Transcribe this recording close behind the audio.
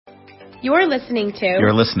You're listening to.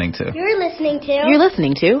 You're listening to. You're listening to. You're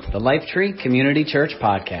listening to. The Lifetree Community Church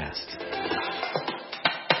Podcast.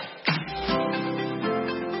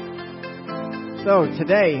 So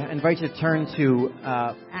today, I invite you to turn to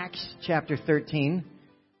Acts chapter 13.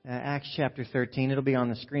 Acts chapter 13. It'll be on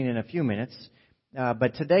the screen in a few minutes.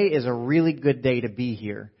 But today is a really good day to be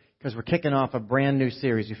here because we're kicking off a brand new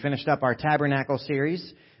series. We finished up our Tabernacle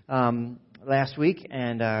series last week,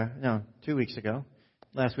 and 2 weeks ago.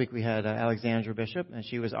 Last week we had Alexandra Bishop, and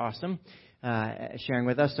she was awesome sharing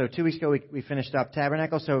with us. So 2 weeks ago we finished up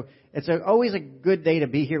Tabernacle. So it's always a good day to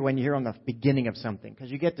be here when you're here on the beginning of something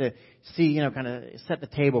because you get to see, kind of set the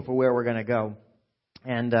table for where we're going to go.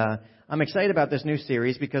 And I'm excited about this new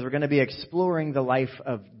series because we're going to be exploring the life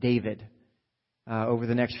of David over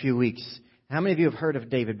the next few weeks. How many of you have heard of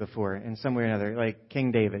David before in some way or another? Like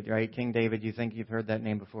King David, right? King David, you think you've heard that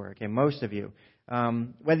name before. Okay, most of you.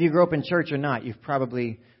 Whether you grew up in church or not, you're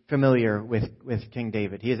probably familiar with King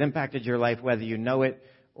David. He has impacted your life whether you know it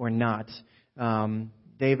or not.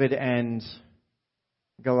 David and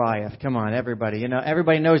Goliath. Come on, everybody.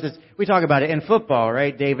 Everybody knows this. We talk about it in football,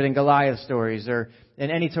 right? David and Goliath stories, or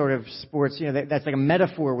in any sort of sports. That's like a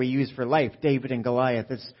metaphor we use for life. David and Goliath.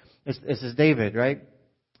 This is David, right?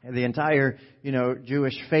 The entire,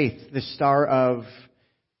 Jewish faith, the Star of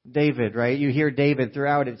David, right? You hear David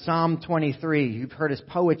throughout it. Psalm 23, you've heard his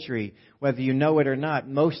poetry, whether you know it or not.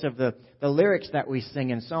 Most of the lyrics that we sing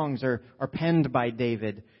in songs are penned by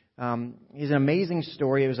David. He's an amazing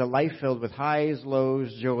story. It was a life filled with highs,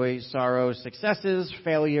 lows, joys, sorrows, successes,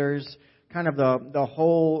 failures, kind of the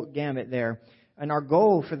whole gamut there. And our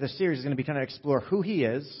goal for this series is going to be kind of explore who he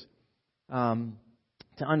is,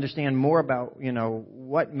 to understand more about,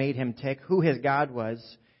 what made him tick, who his God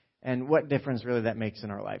was, and what difference really that makes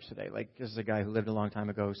in our lives today. Like, this is a guy who lived a long time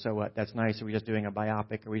ago, so what? That's nice. Are we just doing a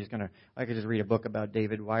biopic? Are we just I could just read a book about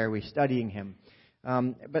David. Why are we studying him?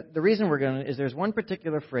 But the reason is there's one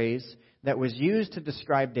particular phrase that was used to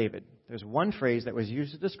describe David. There's one phrase that was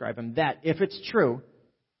used to describe him that, if it's true,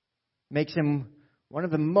 makes him one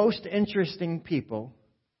of the most interesting people,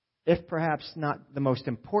 if perhaps not the most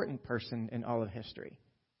important person in all of history.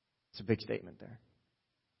 It's a big statement there.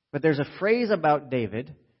 But there's a phrase about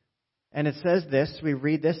David, and it says this, we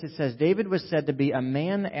read this, it says, David was said to be a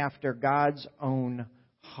man after God's own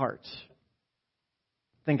heart.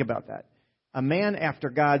 Think about that. A man after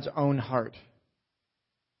God's own heart.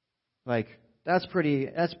 Like,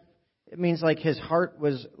 it means like his heart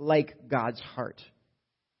was like God's heart.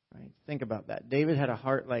 Right? Think about that. David had a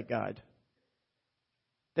heart like God.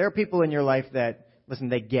 There are people in your life that, listen,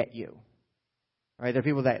 they get you. Right? There are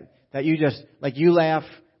people that you just, like, you laugh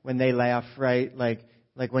when they laugh, right? Like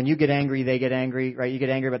when you get angry, they get angry, right? You get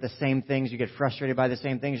angry about the same things. You get frustrated by the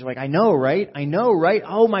same things. You're like, I know, right?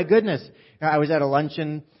 Oh, my goodness. I was at a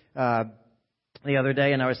luncheon the other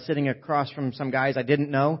day, and I was sitting across from some guys I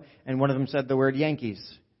didn't know, and one of them said the word Yankees.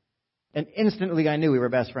 And instantly I knew we were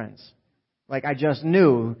best friends. Like, I just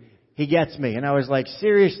knew he gets me. And I was like,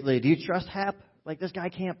 seriously, do you trust Hap? Like, this guy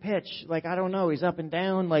can't pitch. Like, I don't know. He's up and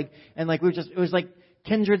down. It was like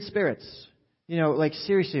kindred spirits.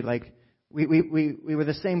 Seriously, like, we were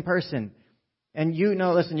the same person. And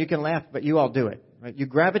listen, you can laugh, but you all do it, right? You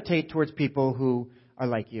gravitate towards people who are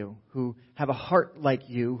like you, who have a heart like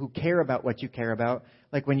you, who care about what you care about.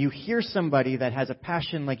 Like, when you hear somebody that has a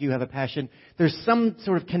passion like you have a passion, there's some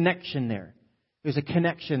sort of connection there. There's a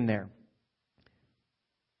connection there.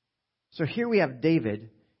 So here we have David,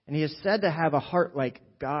 and he is said to have a heart like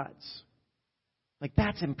God's. Like,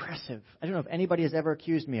 that's impressive. I don't know if anybody has ever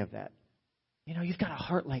accused me of that. You've got a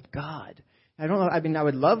heart like God. I don't know. I mean, I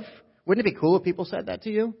would love, wouldn't it be cool if people said that to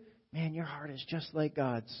you? Man, your heart is just like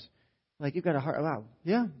God's. Like, you've got a heart. Wow.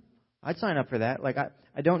 Yeah, I'd sign up for that. Like,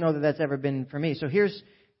 I don't know that that's ever been for me. So here's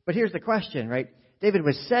the question, right? David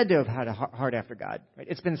was said to have had a heart after God. Right?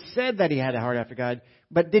 It's been said that he had a heart after God,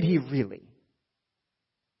 but did he really?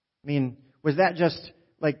 I mean, was that just,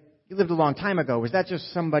 like, he lived a long time ago. Was that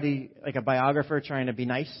just somebody, like a biographer trying to be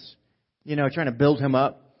nice? Trying to build him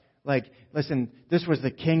up? Like, listen, this was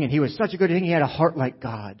the king, and he was such a good king, he had a heart like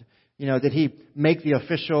God. Did he make the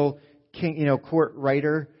official king, court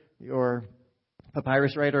writer or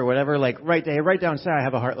papyrus writer or whatever? Like, write down, say, I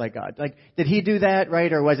have a heart like God. Like, did he do that,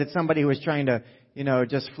 right? Or was it somebody who was trying to,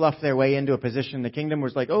 just fluff their way into a position in the kingdom?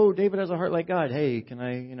 Was like, oh, David has a heart like God. Hey, can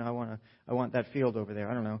I, I want that field over there.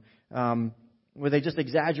 I don't know. Were they just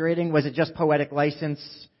exaggerating? Was it just poetic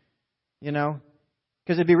license? Because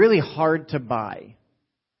it'd be really hard to buy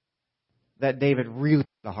that David really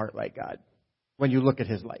had a heart like God when you look at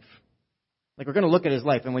his life. Like, we're going to look at his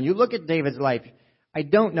life. And when you look at David's life, I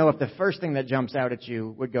don't know if the first thing that jumps out at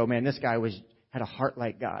you would go, man, this guy had a heart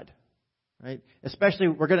like God. right? Especially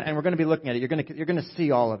we're going to be looking at it. You're going to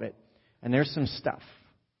see all of it, and there's some stuff.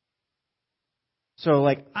 So,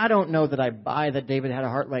 I don't know that I buy that David had a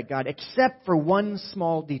heart like God, except for one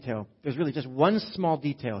small detail. There's really just one small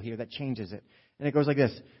detail here that changes it. And it goes like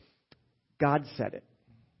this. God said it.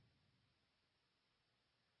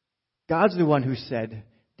 God's the one who said,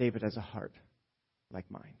 David has a heart like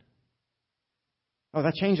mine. Oh,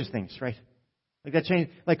 that changes things, right? Because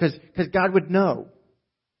God would know.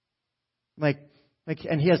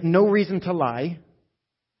 And he has no reason to lie,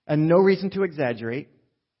 and no reason to exaggerate,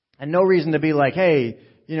 and no reason to be like, hey,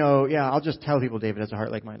 I'll just tell people David has a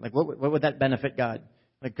heart like mine. What would that benefit God?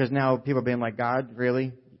 Because now people are being like, God,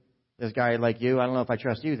 really? This guy like you? I don't know if I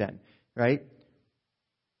trust you then, right?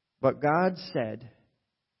 But God said,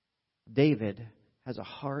 David has a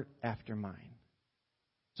heart after mine.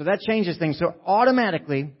 So that changes things. So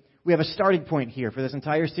automatically, we have a starting point here for this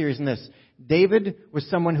entire series in this. David was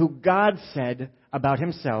someone who God said about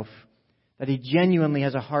himself that he genuinely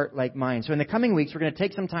has a heart like mine. So in the coming weeks, we're going to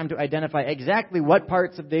take some time to identify exactly what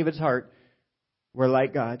parts of David's heart were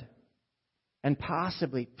like God. And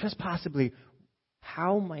possibly, just possibly,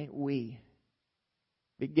 how might we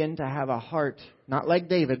begin to have a heart, not like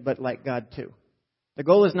David, but like God too? The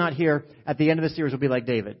goal is not here, at the end of the series, we'll be like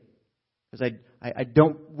David. Because I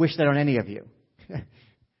don't wish that on any of you.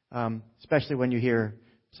 Especially when you hear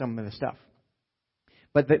some of the stuff.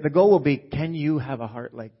 But the goal will be, can you have a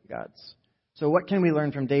heart like God's? So what can we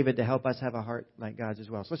learn from David to help us have a heart like God's as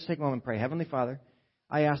well? So let's take a moment and pray. Heavenly Father,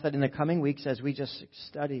 I ask that in the coming weeks, as we just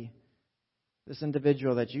study this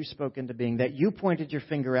individual that you spoke into being, that you pointed your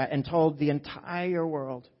finger at and told the entire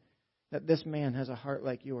world that this man has a heart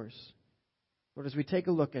like yours. Lord, as we take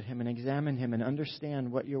a look at him and examine him and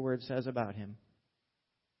understand what your word says about him,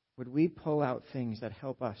 would we pull out things that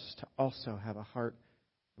help us to also have a heart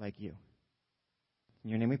like you? In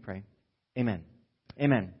your name we pray. Amen.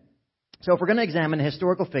 Amen. So if we're going to examine a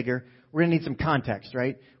historical figure, we're going to need some context,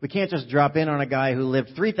 right? We can't just drop in on a guy who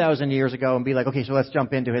lived 3,000 years ago and be like, okay, so let's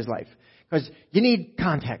jump into his life. Because you need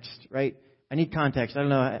context, right? I need context. I don't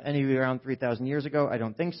know, any of you around 3,000 years ago? I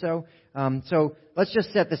don't think so. So let's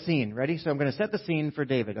just set the scene. Ready? So I'm going to set the scene for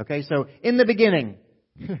David, okay? So in the beginning,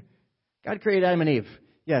 God created Adam and Eve.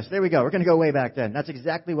 Yes, there we go. We're going to go way back then. That's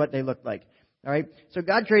exactly what they looked like. All right? So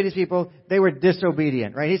God created these people. They were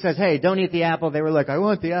disobedient, right? He says, hey, don't eat the apple. They were like, I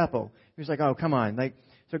want the apple. He was like, oh, come on.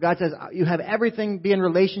 So God says, you have everything. Be in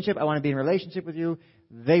relationship. I want to be in relationship with you.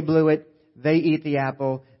 They blew it. They eat the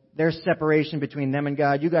apple. There's separation between them and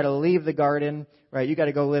God. You got to leave the garden, right? You got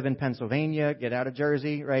to go live in Pennsylvania. Get out of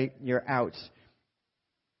Jersey, right? You're out.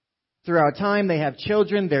 Throughout time, they have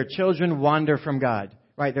children. Their children wander from God.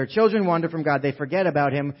 Right, their children wander from God. They forget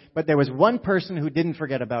about Him. But there was one person who didn't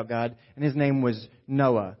forget about God, and his name was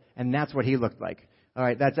Noah. And that's what he looked like. All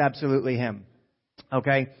right, that's absolutely him.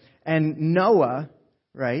 Okay? And Noah,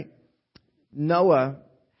 right? Noah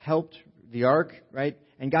helped the ark, right?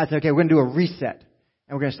 And God said, okay, we're going to do a reset.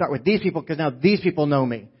 And we're going to start with these people because now these people know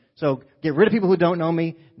me. So get rid of people who don't know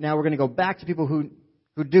me. Now we're going to go back to people who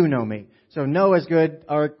do know me. So Noah's good.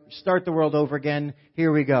 Ark, start the world over again.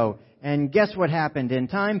 Here we go. And guess what happened? In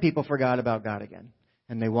time, people forgot about God again.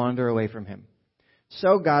 And they wander away from Him.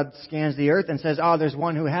 So God scans the earth and says, oh, there's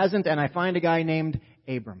one who hasn't. And I find a guy named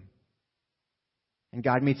Abram. And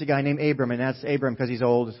God meets a guy named Abram. And that's Abram because he's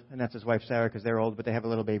old. And that's his wife Sarah because they're old. But they have a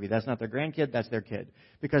little baby. That's not their grandkid. That's their kid.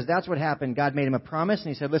 Because that's what happened. God made him a promise. And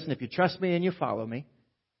He said, listen, if you trust me and you follow me,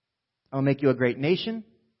 I'll make you a great nation.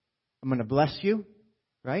 I'm going to bless you.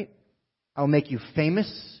 Right? I'll make you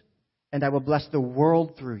famous. And I will bless the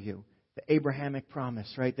world through you. The Abrahamic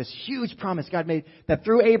promise, right? This huge promise God made that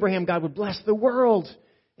through Abraham, God would bless the world.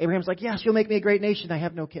 Abraham's like, yes, you'll make me a great nation. I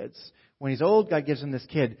have no kids. When he's old, God gives him this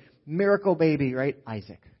kid. Miracle baby, right?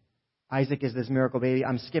 Isaac. Isaac is this miracle baby.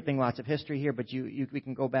 I'm skipping lots of history here, but we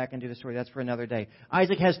can go back and do the story. That's for another day.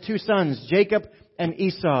 Isaac has two sons, Jacob and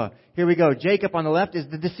Esau. Here we go. Jacob on the left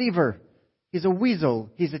is the deceiver. He's a weasel.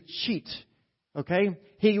 He's a cheat. Okay?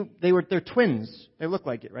 They're twins. They look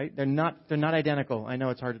like it, right? They're not identical. I know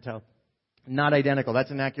it's hard to tell. Not identical. That's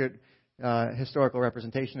an accurate historical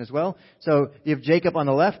representation as well. So you have Jacob on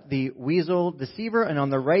the left, the weasel deceiver, and on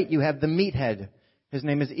the right you have the meathead. His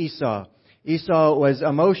name is Esau. Esau was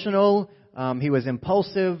emotional, he was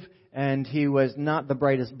impulsive, and he was not the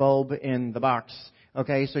brightest bulb in the box.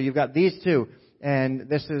 Okay, so you've got these two, and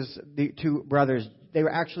this is the two brothers. They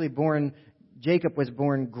were actually born, Jacob was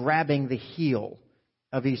born grabbing the heel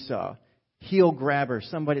of Esau. Heel grabber,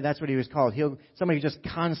 somebody, that's what he was called. Somebody who just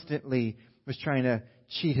constantly was trying to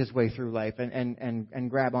cheat his way through life and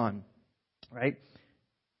grab on, right?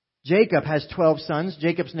 Jacob has 12 sons.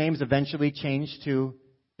 Jacob's name's eventually changed to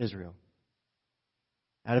Israel.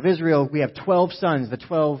 Out of Israel, we have 12 sons, the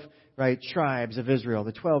 12, right, tribes of Israel,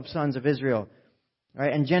 the 12 sons of Israel.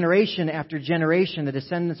 Right? And generation after generation, the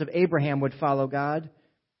descendants of Abraham would follow God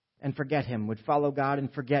and forget Him, would follow God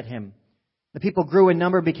and forget Him. The people grew in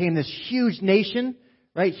number, became this huge nation,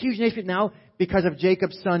 right? Huge nation. Now, because of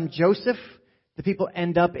Jacob's son Joseph, the people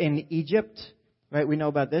end up in Egypt, right? We know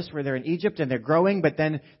about this, where they're in Egypt and they're growing, but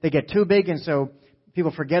then they get too big, and so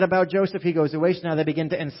people forget about Joseph. He goes away, so now they begin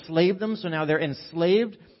to enslave them. So now they're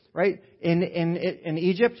enslaved, right, in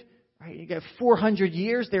Egypt. Right? You get 400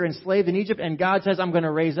 years they're enslaved in Egypt, and God says, I'm going to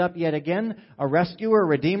raise up yet again a rescuer, a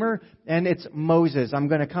redeemer, and it's Moses. I'm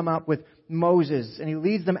going to come up with Moses, and He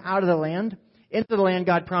leads them out of the land, into the land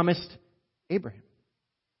God promised Abraham.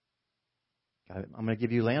 I'm going to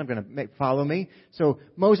give you land. I'm going to follow me. So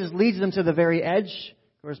Moses leads them to the very edge.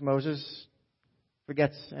 Of course, Moses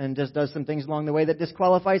forgets and just does some things along the way that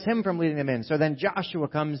disqualifies him from leading them in. So then Joshua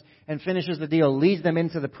comes and finishes the deal, leads them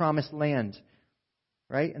into the promised land.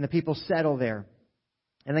 Right? And the people settle there.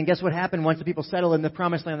 And then guess what happened once the people settle in the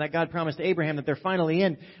promised land that God promised to Abraham that they're finally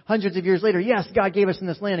in? Hundreds of years later, yes, God gave us in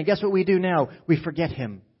this land. And guess what we do now? We forget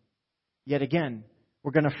Him. Yet again,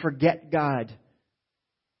 we're going to forget God.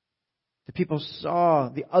 The people saw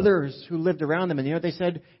the others who lived around them, and you know what they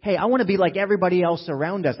said? Hey, I want to be like everybody else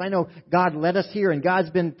around us. I know God led us here and God's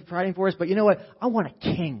been providing for us, but you know what? I want a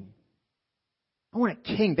king. I want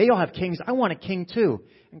a king. They all have kings. I want a king too.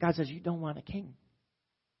 And God says, you don't want a king.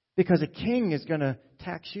 Because a king is going to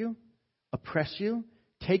tax you, oppress you,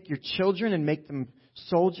 take your children and make them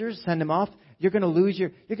soldiers, send them off. You're going to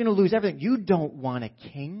lose everything. You don't want a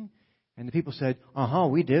king. And the people said,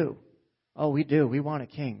 we do. Oh, we do. We want a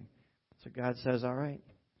king. So God says, all right.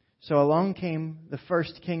 So along came the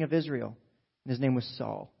first king of Israel, and his name was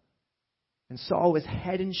Saul. And Saul was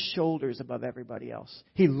head and shoulders above everybody else.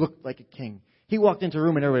 He looked like a king. He walked into a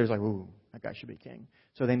room and everybody was like, ooh, that guy should be king.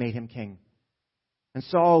 So they made him king. And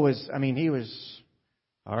Saul was,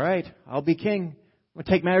 all right, I'll be king. I'm going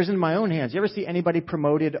to take matters into my own hands. You ever see anybody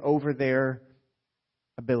promoted over their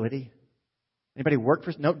ability? Anybody work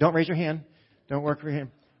for, no, don't raise your hand. Don't work for him.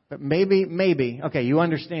 But maybe. Okay, you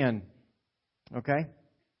understand. Okay?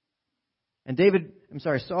 And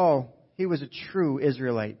Saul, he was a true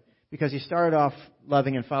Israelite because he started off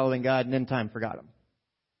loving and following God and in time forgot Him.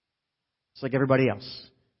 It's like everybody else.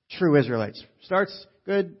 True Israelites. Starts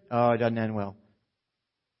good, it doesn't end well.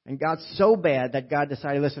 And God's so bad that God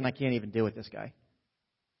decided, listen, I can't even deal with this guy.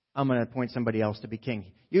 I'm going to appoint somebody else to be king.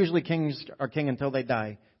 Usually kings are king until they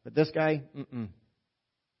die. But this guy,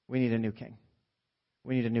 we need a new king.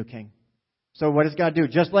 We need a new king. So what does God do?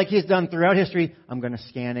 Just like He's done throughout history, I'm going to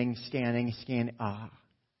scanning. I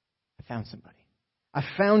found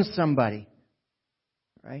somebody.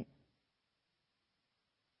 Right?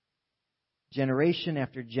 Generation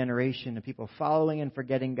after generation of people following and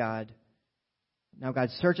forgetting God. Now God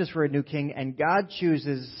searches for a new king, and God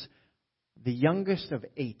chooses the youngest of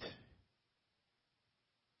 8.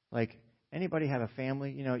 Like, anybody have a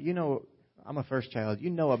family? You know, I'm a first child. You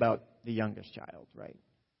know about the youngest child, right?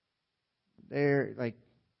 They're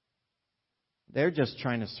just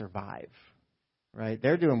trying to survive, right?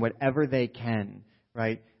 They're doing whatever they can,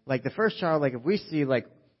 right? Like the first child, like if we see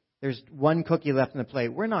there's one cookie left in the plate,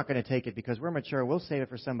 we're not going to take it because we're mature. We'll save it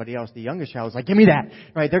for somebody else. The youngest child is like, give me that,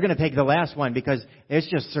 right? They're going to take the last one because it's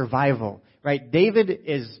just survival, right? David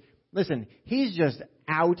he's just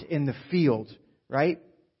out in the field, right?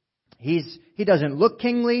 He doesn't look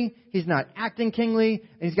kingly. He's not acting kingly.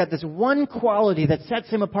 And he's got this one quality that sets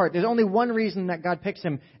him apart. There's only one reason that God picks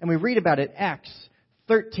him. And we read about it, Acts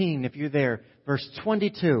 13, if you're there, verse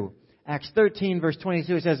 22. Acts 13, verse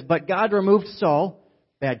 22, it says, but God removed Saul,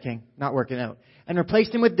 bad king, not working out, and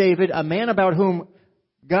replaced him with David, a man about whom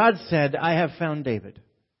God said, I have found David,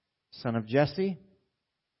 son of Jesse,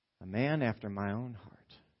 a man after my own heart.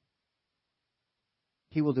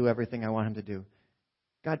 He will do everything I want him to do.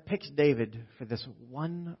 God picks David for this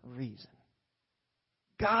one reason.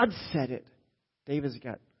 God said it. David's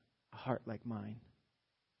got a heart like mine.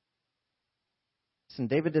 Listen,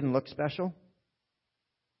 David didn't look special.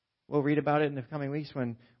 We'll read about it in the coming weeks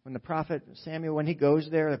when the prophet Samuel, when he goes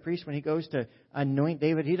there, the priest, when he goes to anoint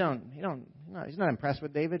David, he's not impressed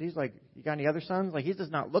with David. He's like, you got any other sons? Like, he's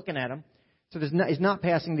just not looking at him. So he's not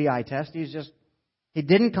passing the eye test. He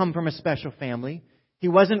didn't come from a special family. He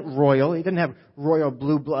wasn't royal. He didn't have royal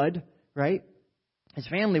blue blood, right? His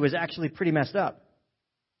family was actually pretty messed up.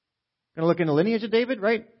 Going to look in the lineage of David,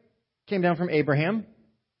 right? Came down from Abraham,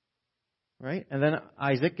 right? And then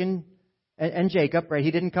Isaac and Jacob, right? He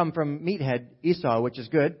didn't come from meathead Esau, which is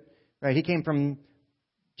good, right? He came from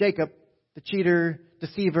Jacob, the cheater,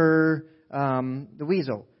 deceiver, the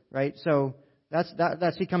weasel, right? So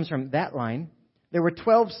He comes from that line. There were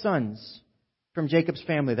 12 sons from Jacob's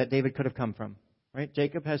family that David could have come from. Right?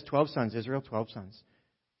 Jacob has 12 sons, Israel, 12 sons.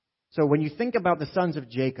 So when you think about the sons of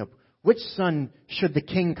Jacob, which son should the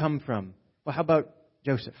king come from? Well, how about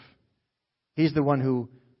Joseph? He's the one who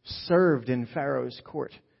served in Pharaoh's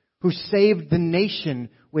court, who saved the nation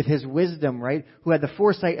with his wisdom, right? Who had the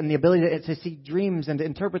foresight and the ability to see dreams and to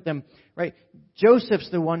interpret them, right? Joseph's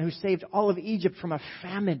the one who saved all of Egypt from a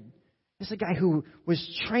famine. This is a guy who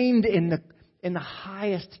was trained in the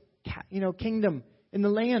highest, kingdom in the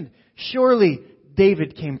land. Surely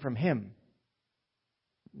David came from him.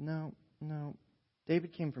 No.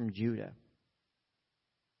 David came from Judah.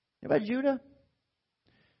 How about Judah?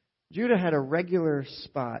 Judah had a regular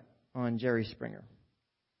spot on Jerry Springer.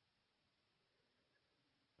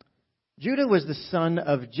 Judah was the son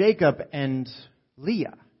of Jacob and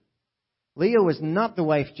Leah. Leah was not the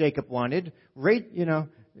wife Jacob wanted.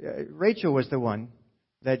 Rachel was the one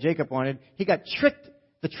that Jacob wanted. He got tricked.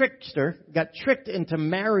 The trickster got tricked into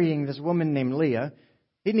marrying this woman named Leah.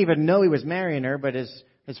 He didn't even know he was marrying her, but his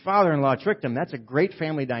father-in-law tricked him. That's a great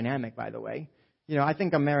family dynamic, by the way. I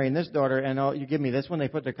think I'm marrying this daughter, and you give me this one. They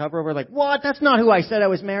put the cover over, like, what? That's not who I said I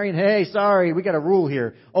was marrying. Hey, sorry, we got a rule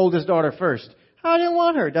here. Oldest daughter first. I didn't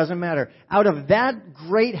want her. Doesn't matter. Out of that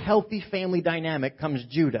great, healthy family dynamic comes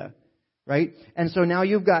Judah, right? And so now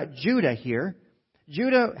you've got Judah here.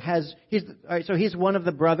 Judah he's one of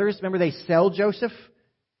the brothers. Remember they sell Joseph?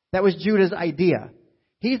 That was Judah's idea.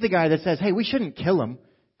 He's the guy that says, hey, we shouldn't kill him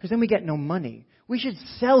because then we get no money. We should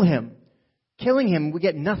sell him. Killing him, we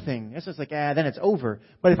get nothing. It's just like, then it's over.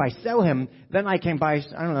 But if I sell him, then I can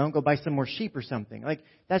go buy some more sheep or something. Like,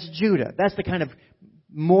 that's Judah. That's the kind of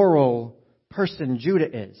moral person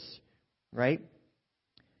Judah is, right?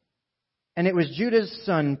 And it was Judah's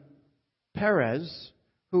son, Perez,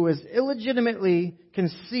 who was illegitimately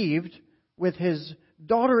conceived with his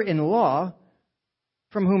daughter-in-law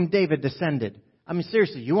from whom David descended. I mean,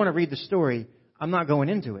 seriously, you want to read the story, I'm not going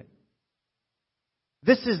into it.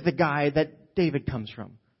 This is the guy that David comes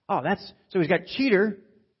from. So he's got cheater,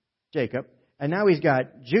 Jacob, and now he's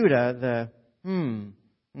got Judah,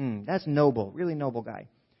 that's noble, really noble guy.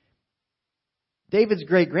 David's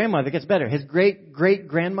great-grandmother gets better. His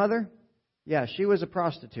great-great-grandmother, she was a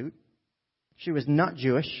prostitute. She was not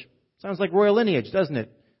Jewish. Sounds like royal lineage, doesn't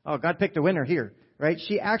it? Oh, God picked a winner here, right?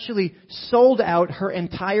 She actually sold out her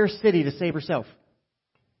entire city to save herself.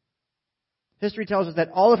 History tells us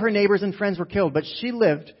that all of her neighbors and friends were killed, but she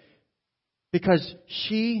lived because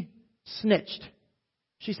she snitched.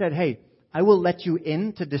 She said, hey, I will let you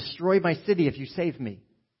in to destroy my city if you save me.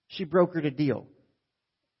 She brokered a deal.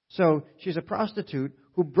 So she's a prostitute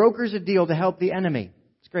who brokers a deal to help the enemy.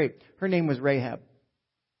 It's great. Her name was Rahab.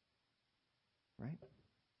 Right?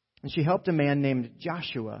 And she helped a man named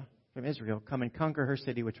Joshua from Israel come and conquer her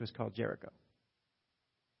city, which was called Jericho.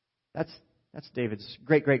 That's David's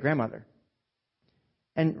great-great-grandmother.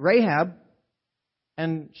 And Rahab,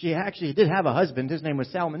 and she actually did have a husband. His name was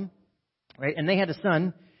Salmon, right? And they had a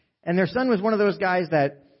son. And their son was one of those guys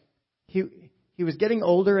that he was getting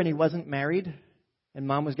older and he wasn't married. And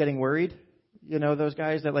mom was getting worried. Those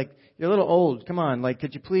guys that you're a little old. Come on,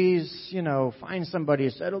 could you please, find somebody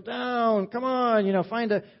to settle down? Come on,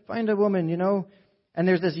 find a woman, And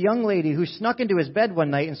there's this young lady who snuck into his bed one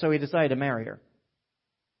night, and so he decided to marry her.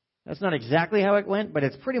 That's not exactly how it went, but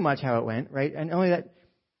it's pretty much how it went, right? And only that,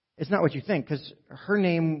 it's not what you think, because her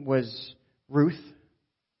name was Ruth,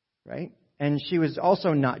 right? And she was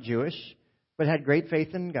also not Jewish, but had great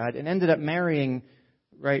faith in God, and ended up marrying,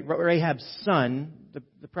 right, Rahab's son,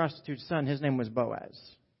 the prostitute's son. His name was Boaz.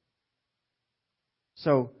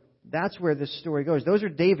 So that's where this story goes. Those are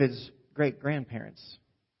David's great-grandparents.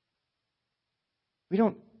 We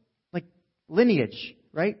don't, lineage,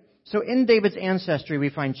 right? So in David's ancestry, we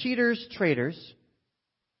find cheaters, traitors,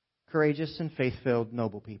 courageous and faith-filled,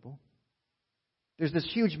 noble people. There's this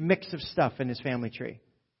huge mix of stuff in his family tree.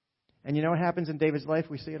 And you know what happens in David's life?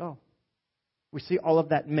 We see it all. We see all of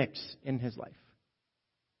that mix in his life.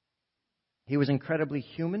 He was incredibly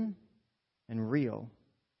human and real.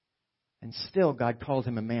 And still, God called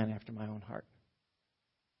him a man after my own heart.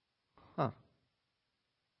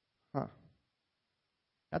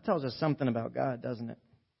 That tells us something about God, doesn't it?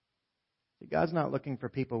 See, God's not looking for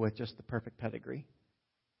people with just the perfect pedigree.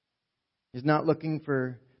 He's not looking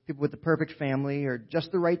for people with the perfect family or just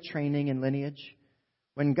the right training and lineage.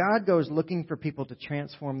 When God goes looking for people to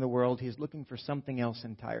transform the world, He's looking for something else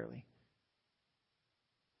entirely.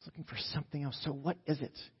 He's looking for something else. So what is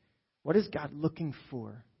it? What is God looking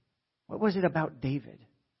for? What was it about David?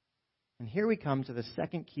 And here we come to the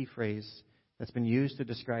second key phrase that's been used to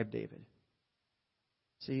describe David.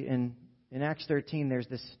 See, in in Acts 13, there's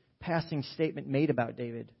this passing statement made about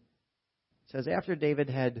David. It says, after David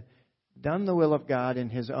had done the will of God in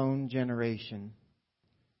his own generation,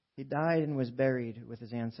 he died and was buried with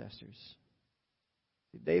his ancestors.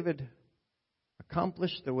 David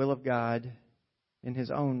accomplished the will of God in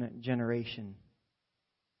his own generation.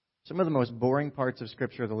 Some of the most boring parts of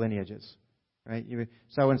Scripture are the lineages, right?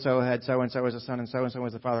 So-and-so had so-and-so as a son, and so-and-so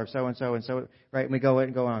was the father of so-and-so, and so, right? And we go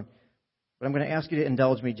and go on. But I'm going to ask you to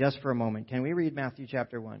indulge me just for a moment. Can we read Matthew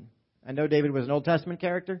chapter 1? I know David was an Old Testament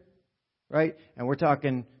character, right? And we're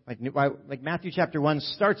talking, like Matthew chapter 1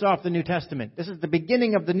 starts off the New Testament. This is the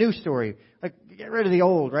beginning of the new story. Like, get rid of the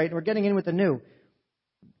old, right? We're getting in with the new.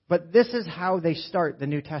 But this is how they start the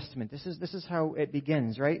New Testament. This is how it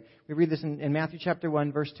begins, right? We read this in Matthew chapter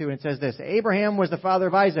 1, verse 2, and it says this. Abraham was the father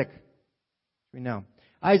of Isaac. We know.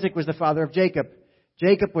 Isaac was the father of Jacob.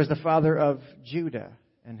 Jacob was the father of Judah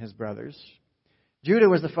and his brothers. Judah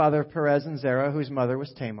was the father of Perez and Zerah, whose mother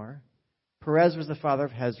was Tamar. Perez was the father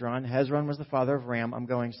of Hezron. Hezron was the father of Ram. I'm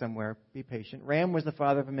going somewhere. Be patient. Ram was the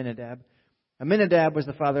father of Amminadab. Amminadab was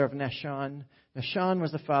the father of Nahshon. Nahshon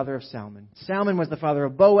was the father of Salmon. Salmon was the father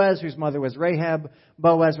of Boaz, whose mother was Rahab.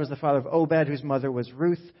 Boaz was the father of Obed, whose mother was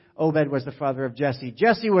Ruth. Obed was the father of Jesse.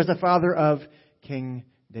 Jesse was the father of King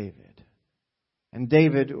David. And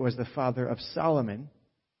David was the father of Solomon.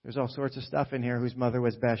 There's all sorts of stuff in here, whose mother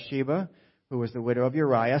was Bathsheba, who was the widow of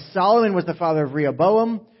Uriah. Solomon was the father of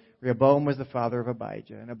Rehoboam. Rehoboam was the father of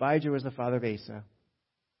Abijah. And Abijah was the father of Asa.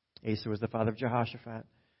 Asa was the father of Jehoshaphat.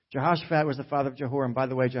 Jehoshaphat was the father of Jehoram. By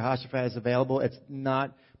the way, Jehoshaphat is available. It's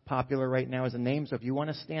not popular right now as a name, so if you want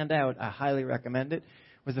to stand out, I highly recommend it.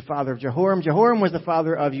 Was the father of Jehoram. Jehoram was the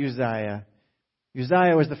father of Uzziah.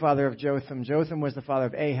 Uzziah was the father of Jotham. Jotham was the father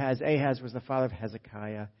of Ahaz. Ahaz was the father of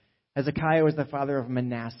Hezekiah. Hezekiah was the father of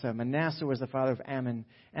Manasseh. Manasseh was the father of Ammon.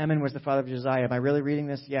 Ammon was the father of Josiah. Am I really reading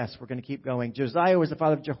this? Yes, we're going to keep going. Josiah was the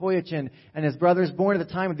father of Jehoiachin and his brothers born at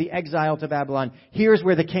the time of the exile to Babylon. Here's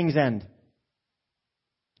where the kings end.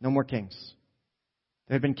 No more kings.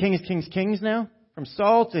 There have been kings now. From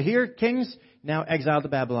Saul to here, kings. Now exiled to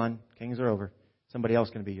Babylon. Kings are over. Somebody else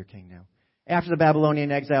going to be your king now. After the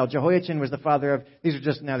Babylonian exile, Jehoiachin was the father of, these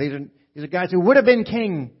are guys who would have been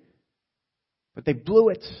king, but they blew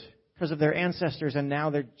it because of their ancestors, and now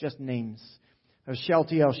they're just names. There's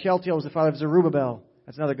Shealtiel. Shealtiel was the father of Zerubbabel.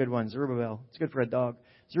 That's another good one, Zerubbabel. It's good for a dog.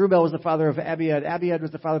 Zerubbabel was the father of Abiad. Abiad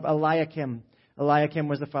was the father of Eliakim. Eliakim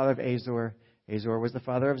was the father of Azor. Azor was the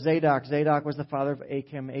father of Zadok. Zadok was the father of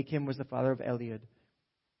Achim. Achim was the father of Eliud.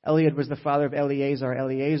 Eliud was the father of Eleazar.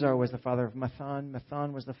 Eleazar was the father of Matthan.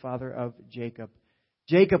 Matthan was the father of Jacob.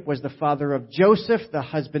 Jacob was the father of Joseph, the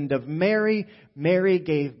husband of Mary. Mary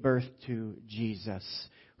gave birth to Jesus,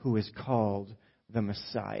 who is called the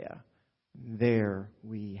Messiah. There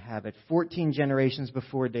we have it. 14 generations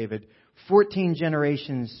before David. 14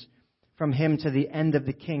 generations from him to the end of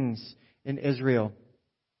the kings in Israel.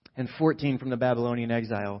 And 14 from the Babylonian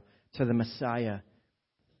exile to the Messiah.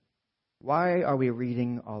 Why are we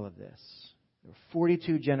reading all of this? There were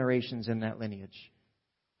 42 generations in that lineage.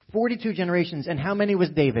 42 generations. And how many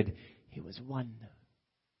was David? He was one.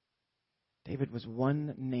 David was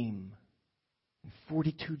one name. In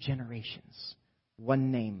 42 generations.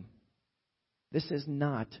 One name. This is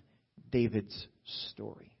not David's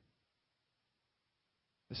story.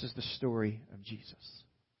 This is the story of Jesus.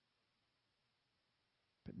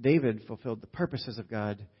 But David fulfilled the purposes of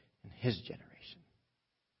God in his generation.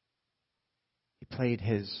 He played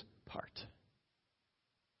his part.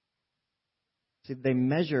 See, they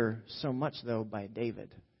measure so much, though, by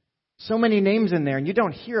David. So many names in there, and you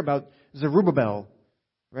don't hear about Zerubbabel,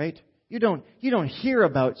 right? You don't hear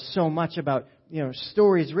about so much about,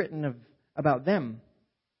 stories written about them.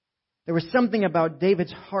 There was something about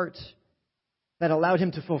David's heart that allowed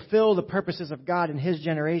him to fulfill the purposes of God in his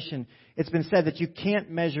generation. It's been said that you can't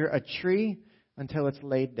measure a tree until it's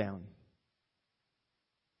laid down.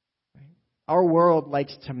 Right? Our world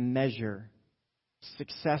likes to measure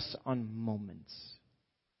success on moments.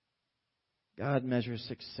 God measures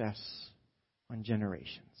success on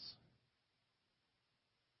generations.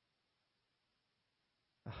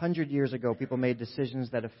 100 years ago, people made decisions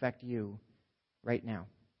that affect you right now.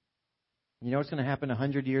 You know what's going to happen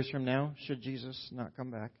 100 years from now, should Jesus not come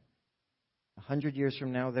back? 100 years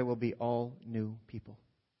from now, there will be all new people.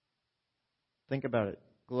 Think about it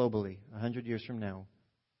globally. 100 years from now,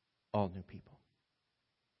 all new people.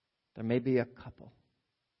 There may be a couple,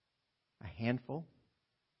 a handful,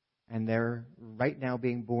 and they're right now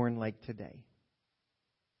being born like today.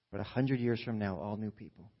 But 100 years from now, all new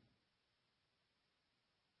people.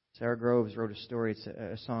 Sarah Groves wrote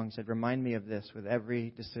a song, said, "Remind me of this with every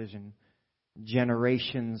decision.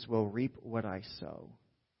 generations will reap what I sow.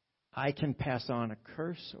 I can pass on a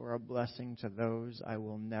curse or a blessing to those I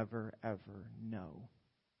will never, ever know.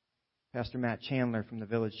 Pastor Matt Chandler from the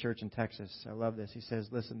Village Church in Texas, I love this. He says,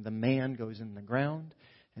 listen, the man goes in the ground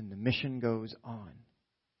and the mission goes on.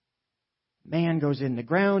 Man goes in the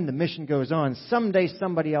ground, the mission goes on. Someday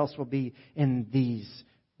somebody else will be in these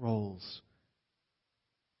roles.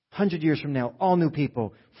 100 years from now, all new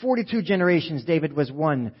people. 42 generations, David was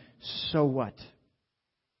one. So what?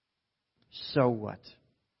 So what?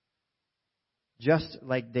 Just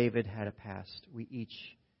like David had a past, we each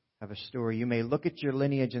have a story. You may look at your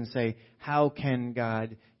lineage and say, how can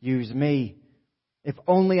God use me? If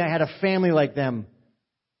only I had a family like them.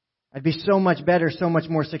 I'd be so much better, so much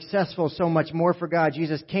more successful, so much more for God.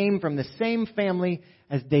 Jesus came from the same family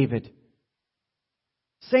as David.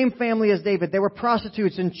 Same family as David. There were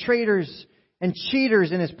prostitutes and traitors and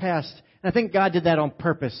cheaters in his past. And I think God did that on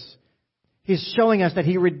purpose. He's showing us that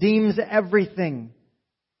He redeems everything.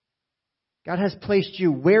 God has placed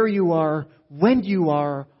you where you are, when you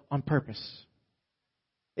are, on purpose.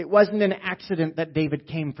 It wasn't an accident that David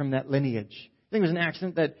came from that lineage. I think it was an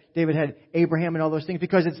accident that David had Abraham and all those things,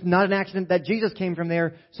 because it's not an accident that Jesus came from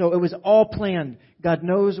there. So it was all planned. God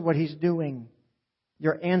knows what He's doing.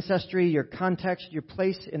 Your ancestry, your context, your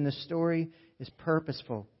place in the story is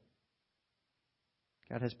purposeful.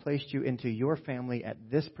 God has placed you into your family at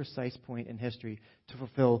this precise point in history to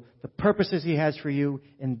fulfill the purposes He has for you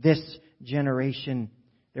in this generation.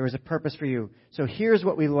 There is a purpose for you. So here's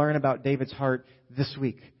what we learn about David's heart this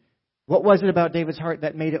week. What was it about David's heart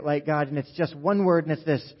that made it like God? And it's just one word, and it's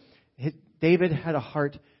this. David had a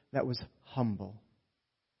heart that was humble.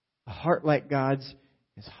 A heart like God's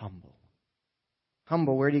is humble.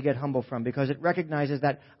 Humble, where do you get humble from? Because it recognizes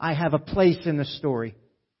that I have a place in the story.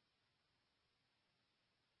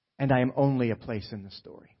 And I am only a place in the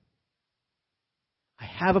story. I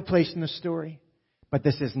have a place in the story, but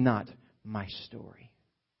this is not my story.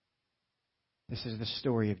 This is the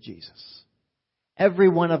story of Jesus. Every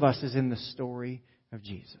one of us is in the story of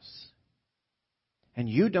Jesus. And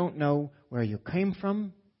you don't know where you came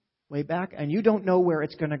from way back, and you don't know where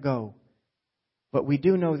it's going to go. But we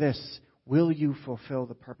do know this. Will you fulfill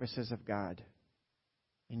the purposes of God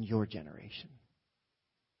in your generation?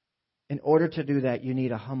 In order to do that, you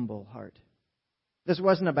need a humble heart. This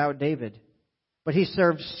wasn't about David, but he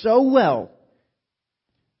served so well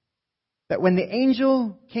that when the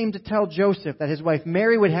angel came to tell Joseph that his wife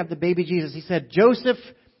Mary would have the baby Jesus, he said, Joseph,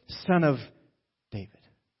 son of David.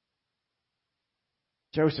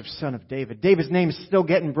 Joseph, son of David. David's name is still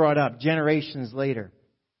getting brought up generations later.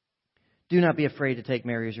 Do not be afraid to take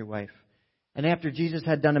Mary as your wife. And after Jesus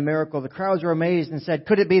had done a miracle, the crowds were amazed and said,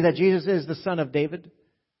 could it be that Jesus is the son of David?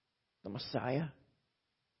 The Messiah?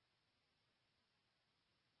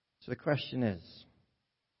 So the question is,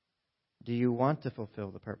 do you want to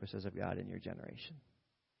fulfill the purposes of God in your generation?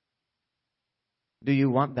 Do you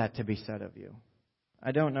want that to be said of you?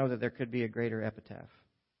 I don't know that there could be a greater epitaph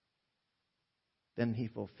than he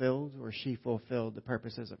fulfilled or she fulfilled the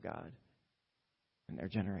purposes of God in their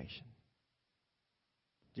generation.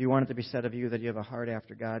 Do you want it to be said of you that you have a heart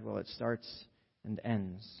after God? Well, it starts and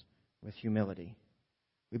ends with humility.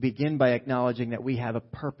 We begin by acknowledging that we have a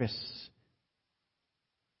purpose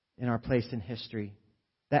in our place in history.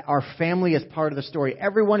 That our family is part of the story.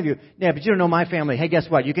 Every one of you. Yeah, but you don't know my family. Hey, guess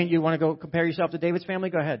what? You want to go compare yourself to David's family?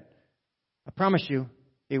 Go ahead. I promise you,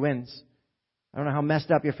 he wins. I don't know how messed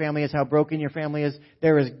up your family is, how broken your family is.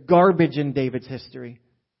 There is garbage in David's history.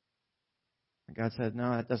 And God said,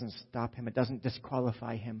 no, that doesn't stop him. It doesn't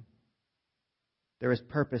disqualify him. There is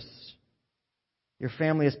purpose. Your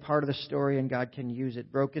family is part of the story and God can use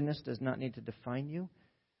it. Brokenness does not need to define you,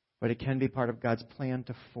 but it can be part of God's plan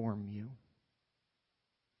to form you.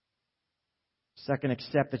 Second,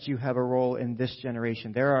 accept that you have a role in this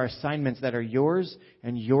generation. There are assignments that are yours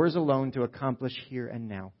and yours alone to accomplish here and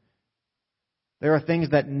now. There are things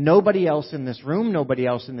that nobody else in this room, nobody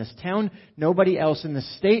else in this town, nobody else in the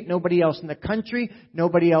state, nobody else in the country,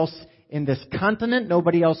 nobody else in this continent,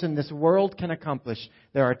 nobody else in this world can accomplish.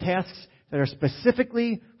 There are tasks that are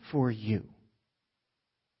specifically for you.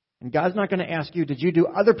 And God's not going to ask you, did you do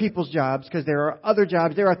other people's jobs? Because there are other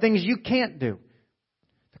jobs. There are things you can't do.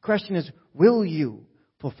 The question is, will you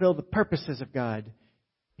fulfill the purposes of God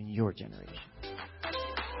in your generation?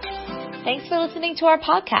 Thanks for listening to our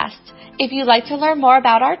podcast. If you'd like to learn more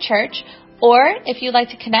about our church, or if you'd like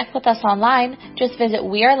to connect with us online, just visit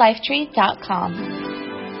wearelifetree.com.